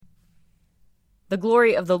The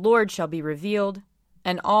glory of the Lord shall be revealed,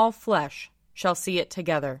 and all flesh shall see it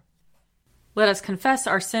together. Let us confess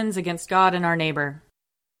our sins against God and our neighbor.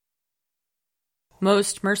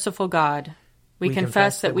 Most merciful God, we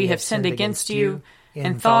confess that we have sinned against you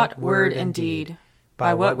in thought, word, and deed,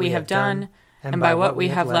 by what we have done and by what we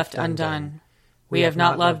have left undone. We have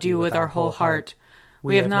not loved you with our whole heart.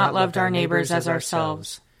 We have not loved our neighbors as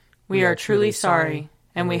ourselves. We are truly sorry,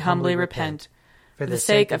 and we humbly repent. For the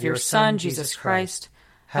sake of your Son, Jesus Christ,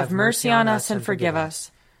 have mercy on us and forgive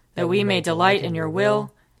us, that we may delight in your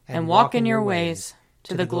will and walk in your ways,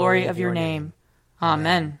 to the glory of your name.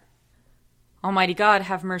 Amen. Almighty God,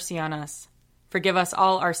 have mercy on us. Forgive us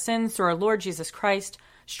all our sins through our Lord Jesus Christ.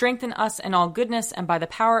 Strengthen us in all goodness, and by the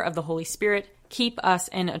power of the Holy Spirit, keep us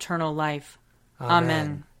in eternal life.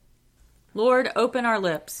 Amen. Lord, open our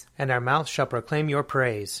lips, and our mouth shall proclaim your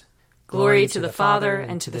praise. Glory to the Father,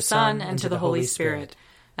 and to the Son, and to the Holy Spirit,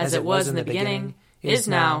 as it was in the beginning, is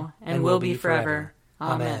now, and will be forever.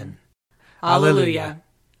 Amen. Alleluia.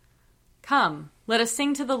 Come, let us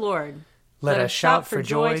sing to the Lord. Let us shout for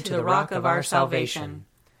joy to the rock of our salvation.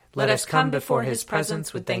 Let us come before his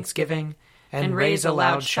presence with thanksgiving, and raise a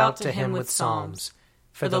loud shout to him with psalms.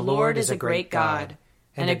 For the Lord is a great God,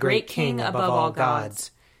 and a great King above all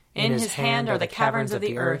gods. In his hand are the caverns of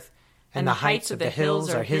the earth, and the heights of the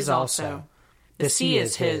hills are his also. The sea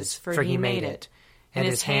is his, for he made it, and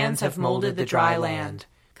his hands have molded the dry land.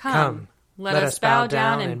 Come, let us bow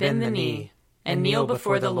down and bend the knee, and kneel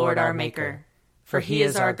before the Lord our Maker. For he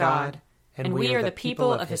is our God, and we are the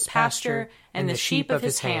people of his pasture and the sheep of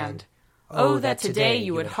his hand. Oh, that today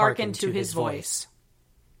you would hearken to his voice.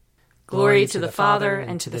 Glory to the Father,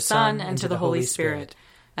 and to the Son, and to the Holy Spirit,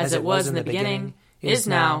 as it was in the beginning, is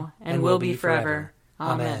now, and will be forever.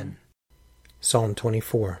 Amen. Psalm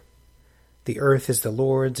 24. The earth is the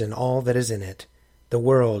Lord's and all that is in it, the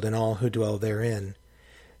world and all who dwell therein.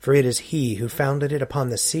 For it is he who founded it upon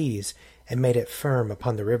the seas, and made it firm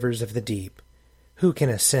upon the rivers of the deep. Who can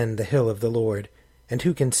ascend the hill of the Lord, and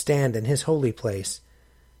who can stand in his holy place?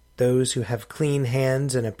 Those who have clean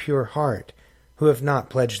hands and a pure heart, who have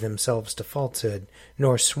not pledged themselves to falsehood,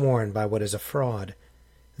 nor sworn by what is a fraud.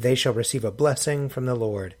 They shall receive a blessing from the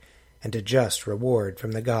Lord, and a just reward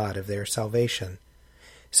from the God of their salvation.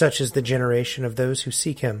 Such is the generation of those who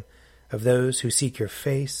seek him, of those who seek your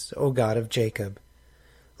face, O God of Jacob.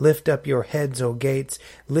 Lift up your heads, O gates,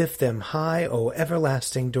 lift them high, O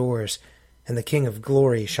everlasting doors, and the King of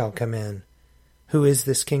glory shall come in. Who is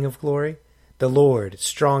this King of glory? The Lord,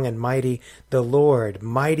 strong and mighty, the Lord,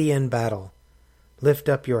 mighty in battle. Lift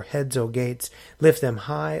up your heads, O gates, lift them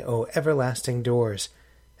high, O everlasting doors,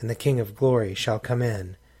 and the King of glory shall come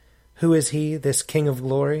in. Who is he, this King of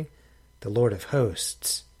glory? The Lord of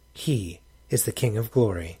hosts. He is the King of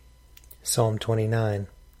glory. Psalm 29.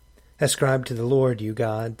 Ascribe to the Lord, you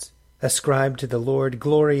gods. Ascribe to the Lord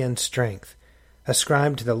glory and strength.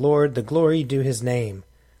 Ascribe to the Lord the glory due his name.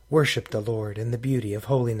 Worship the Lord in the beauty of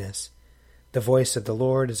holiness. The voice of the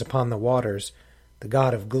Lord is upon the waters. The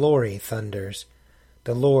God of glory thunders.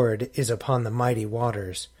 The Lord is upon the mighty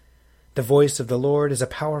waters. The voice of the Lord is a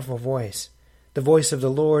powerful voice. The voice of the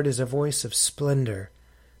Lord is a voice of splendor.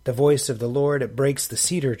 The voice of the Lord, it breaks the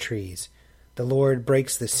cedar trees. The Lord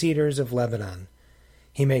breaks the cedars of Lebanon.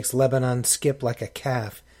 He makes Lebanon skip like a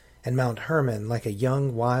calf, and Mount Hermon like a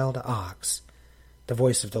young wild ox. The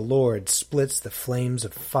voice of the Lord splits the flames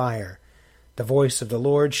of fire. The voice of the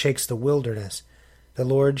Lord shakes the wilderness. The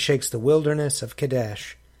Lord shakes the wilderness of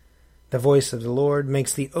Kadesh. The voice of the Lord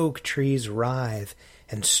makes the oak trees writhe,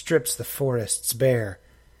 and strips the forests bare.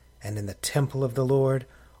 And in the temple of the Lord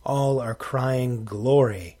all are crying,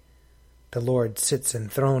 Glory! The Lord sits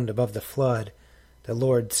enthroned above the flood. The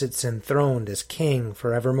Lord sits enthroned as King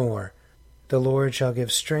forevermore. The Lord shall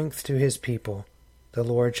give strength to his people. The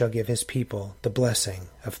Lord shall give his people the blessing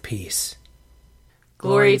of peace.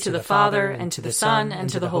 Glory to the Father, and to the Son, and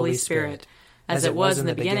to the Holy Spirit, as it was in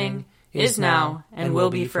the beginning, is now, and will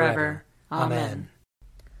be forever. Amen.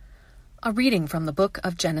 A reading from the book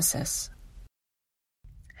of Genesis.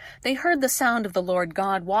 They heard the sound of the Lord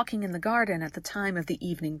God walking in the garden at the time of the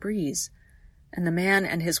evening breeze. And the man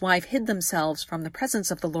and his wife hid themselves from the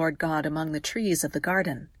presence of the Lord God among the trees of the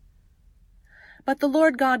garden. But the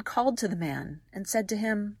Lord God called to the man and said to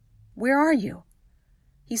him, Where are you?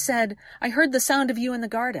 He said, I heard the sound of you in the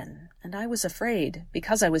garden, and I was afraid,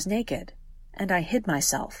 because I was naked, and I hid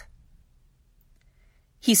myself.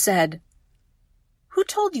 He said, Who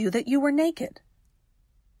told you that you were naked?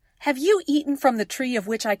 Have you eaten from the tree of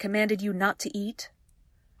which I commanded you not to eat?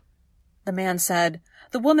 The man said,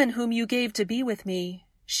 The woman whom you gave to be with me,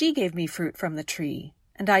 she gave me fruit from the tree,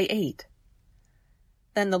 and I ate.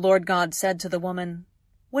 Then the Lord God said to the woman,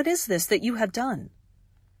 "What is this that you have done?"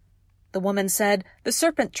 The woman said, "The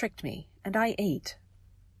serpent tricked me, and I ate."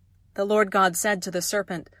 The Lord God said to the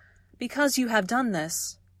serpent, "Because you have done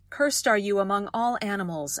this, cursed are you among all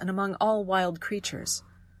animals and among all wild creatures.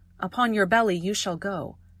 Upon your belly you shall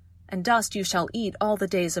go, and dust you shall eat all the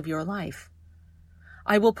days of your life.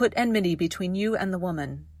 I will put enmity between you and the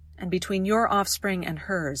woman, and between your offspring and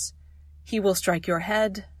hers. He will strike your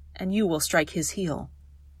head, and you will strike his heel."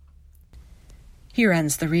 Here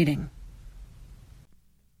ends the reading.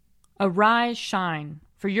 Arise, shine,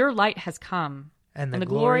 for your light has come, and the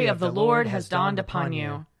glory of the Lord has dawned upon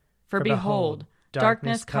you. For behold,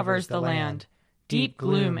 darkness covers the land, deep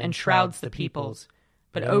gloom enshrouds the peoples.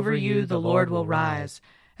 But over you the Lord will rise,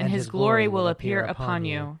 and his glory will appear upon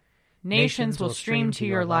you. Nations will stream to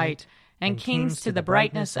your light, and kings to the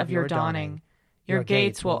brightness of your dawning. Your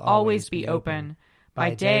gates will always be open.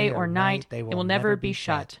 By day or night they will never be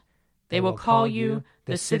shut. They will call you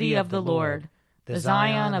the city of the Lord, the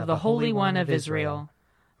Zion of the Holy One of Israel.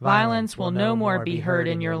 Violence will no more be heard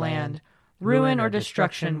in your land, ruin or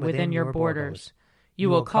destruction within your borders. You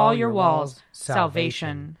will call your walls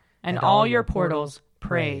salvation, and all your portals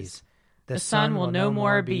praise. The sun will no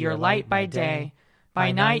more be your light by day.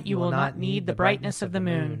 By night you will not need the brightness of the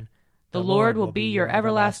moon. The Lord will be your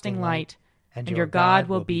everlasting light, and your God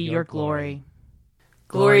will be your glory.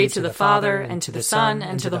 Glory to the Father, and to the Son,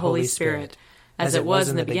 and to the Holy Spirit, as it was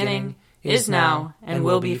in the beginning, is now, and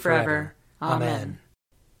will be forever. Amen.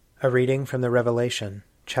 A reading from the Revelation,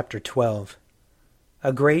 chapter 12.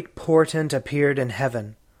 A great portent appeared in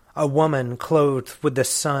heaven, a woman clothed with the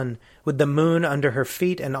sun, with the moon under her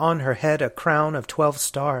feet, and on her head a crown of 12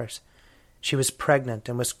 stars. She was pregnant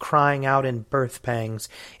and was crying out in birth pangs,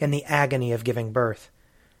 in the agony of giving birth.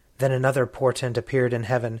 Then another portent appeared in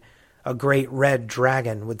heaven, a great red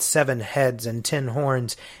dragon with 7 heads and 10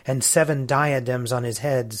 horns, and 7 diadems on his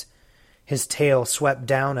heads. His tail swept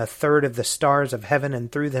down 1/3 of the stars of heaven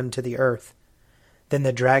and threw them to the earth. Then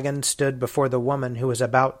the dragon stood before the woman who was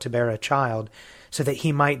about to bear a child, so that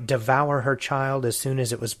he might devour her child as soon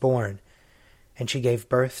as it was born. And she gave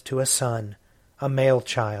birth to a son, a male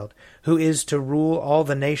child, who is to rule all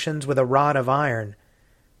the nations with a rod of iron.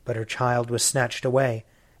 But her child was snatched away,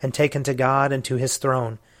 and taken to God and to his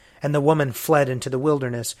throne. And the woman fled into the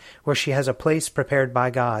wilderness, where she has a place prepared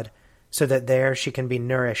by God, so that there she can be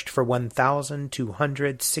nourished for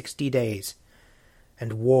 1,260 days.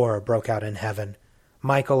 And war broke out in heaven.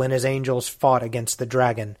 Michael and his angels fought against the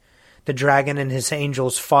dragon. The dragon and his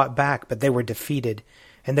angels fought back, but they were defeated,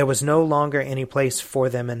 and there was no longer any place for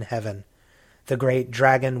them in heaven. The great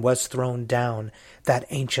dragon was thrown down, that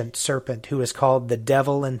ancient serpent who is called the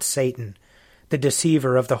devil and Satan, the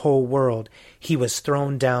deceiver of the whole world. He was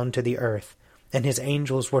thrown down to the earth, and his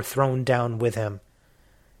angels were thrown down with him.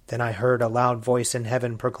 Then I heard a loud voice in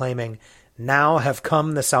heaven proclaiming, "Now have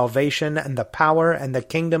come the salvation and the power and the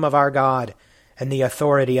kingdom of our God, and the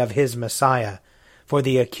authority of his Messiah. For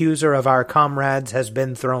the accuser of our comrades has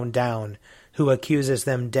been thrown down, who accuses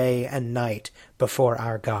them day and night before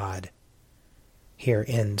our God." Here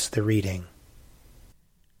ends the reading.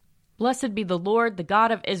 Blessed be the Lord, the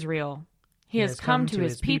God of Israel. He has come to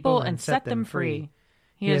his people and set them free.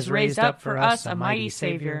 He has raised up for us a mighty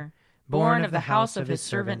Savior, born of the house of his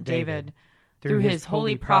servant David. Through his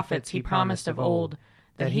holy prophets he promised of old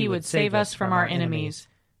that he would save us from our enemies,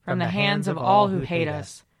 from the hands of all who hate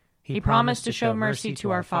us. He promised to show mercy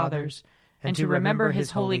to our fathers, and to remember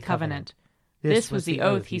his holy covenant. This was the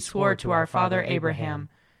oath he swore to our father Abraham,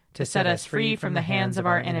 to set us free from the hands of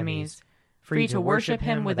our enemies, free to worship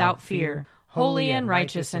him without fear, holy and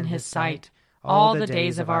righteous in his sight, all the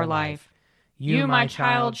days of our life. You, my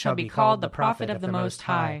child, shall be called the prophet of the Most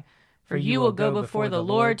High, for you will go before the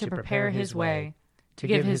Lord to prepare his way, to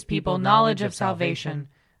give his people knowledge of salvation,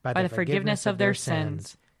 by the forgiveness of their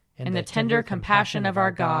sins. In the tender compassion of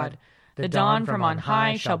our God, the dawn from on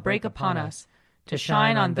high shall break upon us, to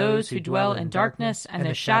shine on those who dwell in darkness and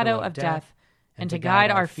the shadow of death, and to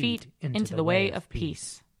guide our feet into the way of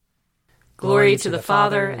peace. Glory to the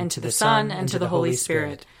Father, and to the Son, and to the Holy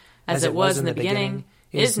Spirit, as it was in the beginning,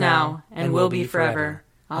 is now, and will be forever.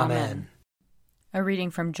 Amen. A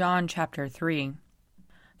reading from John chapter 3.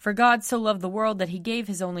 For God so loved the world that he gave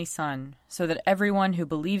his only Son, so that everyone who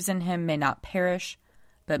believes in him may not perish,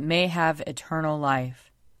 but may have eternal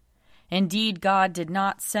life. Indeed, God did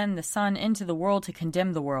not send the Son into the world to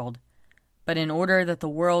condemn the world, but in order that the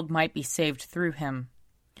world might be saved through him.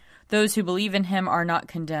 Those who believe in him are not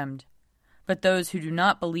condemned, but those who do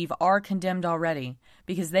not believe are condemned already,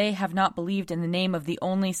 because they have not believed in the name of the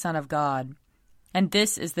only Son of God. And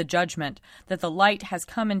this is the judgment, that the light has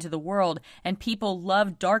come into the world, and people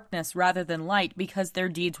loved darkness rather than light, because their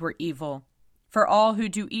deeds were evil. For all who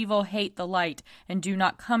do evil hate the light, and do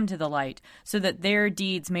not come to the light, so that their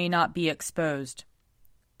deeds may not be exposed.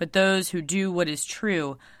 But those who do what is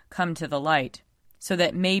true come to the light, so that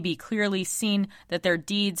it may be clearly seen that their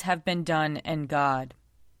deeds have been done in God.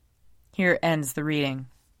 Here ends the reading.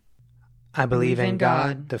 I believe in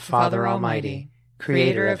God, the Father Almighty,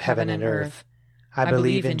 creator of heaven and earth. I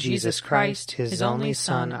believe in Jesus Christ, his only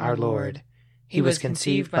Son, our Lord. He was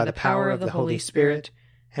conceived by the power of the Holy Spirit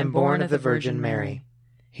and born of the Virgin Mary.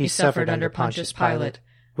 He suffered under Pontius Pilate,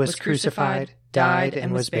 was crucified, died,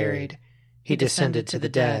 and was buried. He descended to the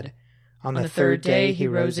dead. On the third day he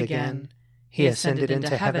rose again. He ascended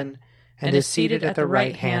into heaven and is seated at the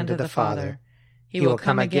right hand of the Father. He will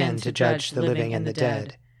come again to judge the living and the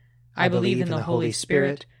dead. I believe in the Holy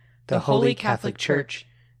Spirit, the Holy Catholic Church,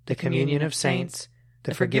 the communion of saints,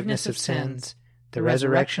 the forgiveness of sins, the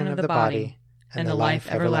resurrection of the body, and the life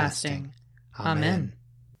everlasting. Amen.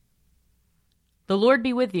 The Lord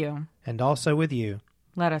be with you. And also with you.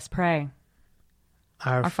 Let us pray.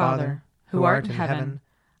 Our Father, who art in heaven,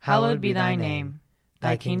 hallowed be thy name.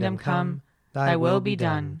 Thy kingdom come, thy will be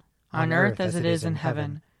done, on earth as it is in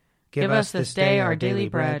heaven. Give us this day our daily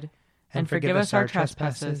bread, and forgive us our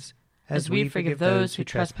trespasses, as we forgive those who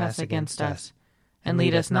trespass against us. And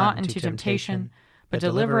lead us not into temptation, but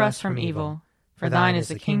deliver us from evil. For thine is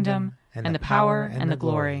the kingdom, and the power, and the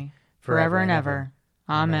glory, forever and ever.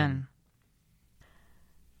 Amen.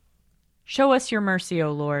 Show us your mercy,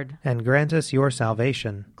 O Lord. And grant us your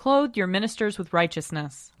salvation. Clothe your ministers with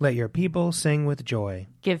righteousness. Let your people sing with joy.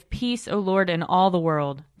 Give peace, O Lord, in all the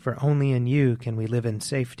world. For only in you can we live in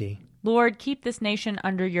safety. Lord, keep this nation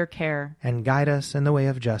under your care. And guide us in the way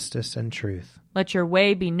of justice and truth. Let your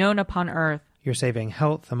way be known upon earth. Your saving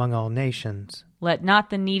health among all nations. Let not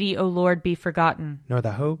the needy, O Lord, be forgotten. Nor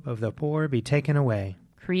the hope of the poor be taken away.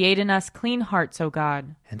 Create in us clean hearts, O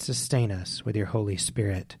God. And sustain us with your Holy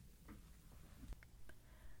Spirit.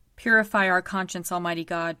 Purify our conscience, Almighty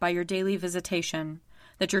God, by your daily visitation,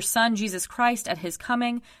 that your Son, Jesus Christ, at his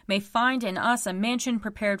coming, may find in us a mansion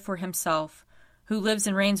prepared for himself, who lives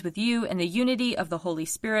and reigns with you in the unity of the Holy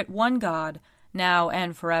Spirit, one God, now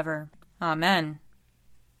and forever. Amen.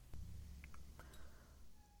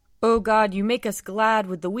 O God, you make us glad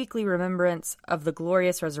with the weekly remembrance of the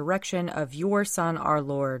glorious resurrection of your Son, our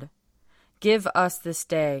Lord. Give us this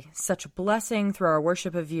day such blessing through our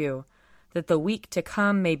worship of you, that the week to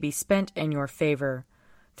come may be spent in your favor.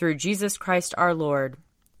 Through Jesus Christ our Lord.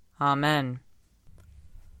 Amen.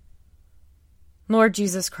 Lord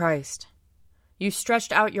Jesus Christ, you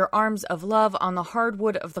stretched out your arms of love on the hard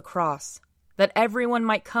wood of the cross, that everyone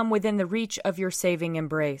might come within the reach of your saving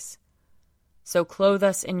embrace. So clothe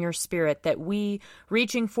us in your Spirit, that we,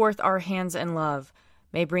 reaching forth our hands in love,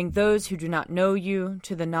 may bring those who do not know you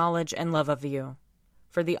to the knowledge and love of you.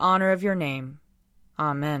 For the honor of your name.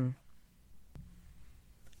 Amen.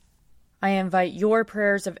 I invite your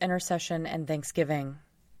prayers of intercession and thanksgiving.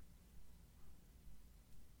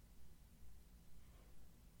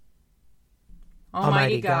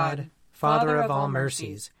 Almighty God, Father of all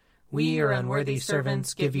mercies, we, your unworthy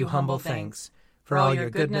servants, give you humble thanks for all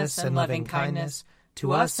your goodness and loving kindness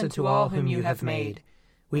to us and to all whom you have made.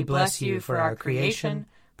 We bless you for our creation,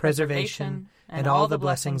 preservation, and all the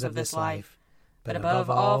blessings of this life, but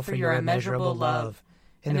above all for your immeasurable love,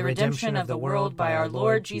 in the redemption of the world by our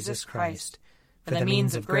Lord Jesus Christ, for the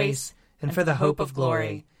means of grace and for the hope of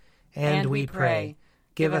glory. And we pray,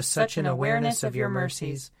 give us such an awareness of your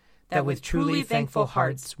mercies, that with truly thankful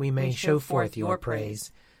hearts we may show forth your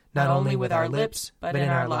praise, not only with our lips, but in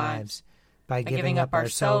our lives, by giving up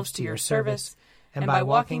ourselves to your service, and by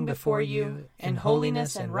walking before you in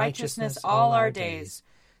holiness and righteousness all our days,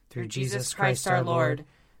 through Jesus Christ our Lord,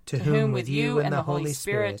 to whom with you and the Holy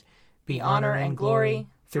Spirit be honor and glory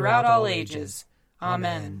throughout all ages.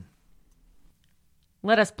 Amen.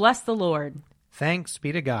 Let us bless the Lord. Thanks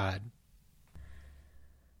be to God.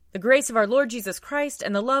 The grace of our Lord Jesus Christ,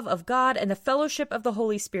 and the love of God, and the fellowship of the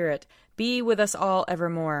Holy Spirit be with us all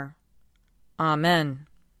evermore. Amen.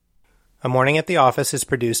 A Morning at the Office is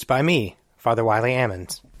produced by me, Father Wiley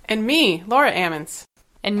Ammons. And me, Laura Ammons.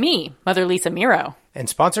 And me, Mother Lisa Meirow. And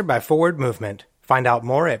sponsored by Forward Movement. Find out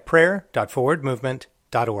more at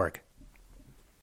prayer.forwardmovement.org.